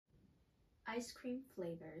ice cream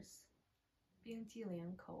flavors. 冰激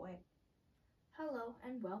凌口味。Hello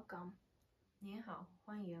and welcome. 您好，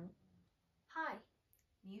欢迎。Hi.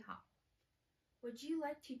 你好。Would you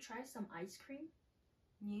like to try some ice cream?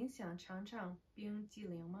 您想尝尝冰激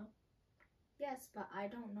凌吗？ Yes, but I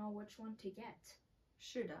don't know which one to get.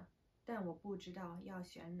 是的，但我不知道要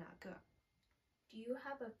选哪个。Do you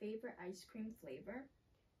have a favorite ice cream flavor?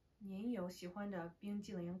 您有喜欢的冰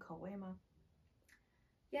激凌口味吗？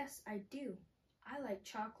 Yes, I do. I like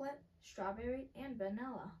chocolate, strawberry, and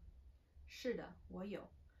vanilla. 是的，我有。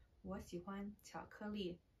我喜欢巧克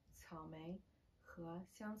力、草莓和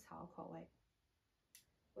香草口味。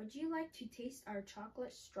Would you like to taste our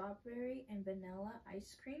chocolate, strawberry, and vanilla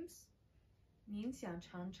ice creams? 您想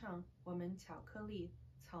尝尝我们巧克力、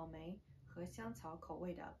草莓和香草口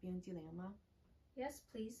味的冰激凌吗？ Yes,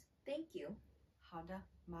 please. Thank you. 好的，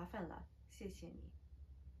麻烦了，谢谢你。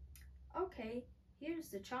Okay, here's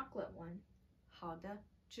the chocolate one. 好的，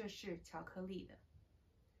这是巧克力的。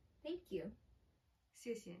Thank you.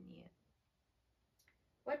 谢谢你。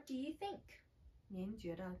What do you think? 您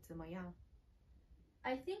觉得怎么样？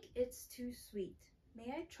 I think it's too sweet.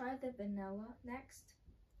 May I try the vanilla next?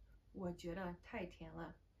 我觉得太甜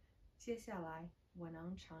了。接下来我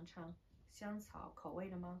能尝尝香草口味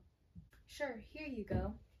的吗？ Sure, here you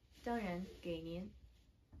go. 当然，给您。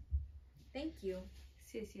Thank you.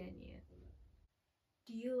 谢谢你。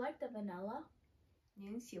Do you like the vanilla?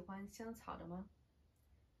 您喜欢香草的吗？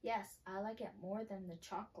 Yes, I like it more than the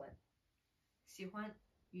chocolate. 喜欢，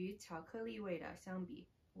与巧克力味的相比，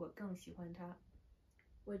我更喜欢它。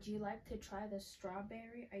Would you like to try the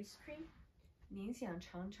strawberry ice cream? 您想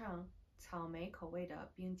尝尝草莓口味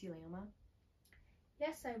的冰激凌吗？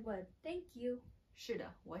 Yes, I would. Thank you. 是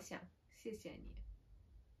的，我想，谢谢你。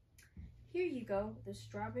Here you go. The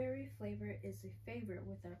strawberry flavor is a favorite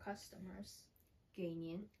with our customers. 给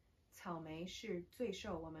您，草莓是最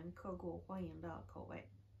受我们客户欢迎的口味。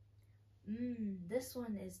This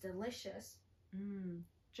one is delicious.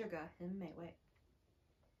 这个很美味。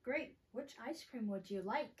Great. Which ice cream would you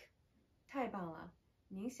like? 太棒了！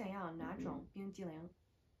您想要哪种冰激凌？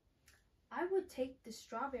 I would take the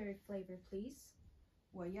strawberry flavor, please.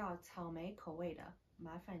 我要草莓口味的，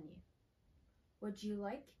麻烦你。Would you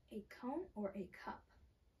like a cone or a cup?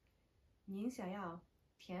 您想要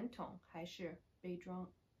甜筒还是杯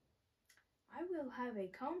装？ I will have a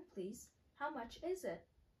cone, please. How much is it?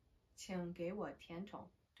 请给我甜筒，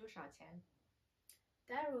多少钱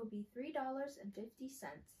That will be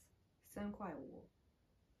 $3.50. ？3块5。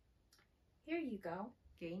Here you go.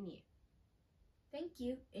 给你。Thank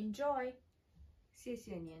you. Enjoy. 谢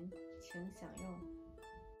谢您，请享用。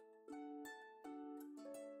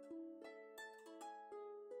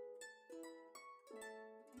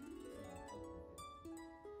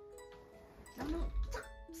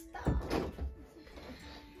Stop.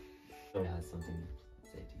 It has something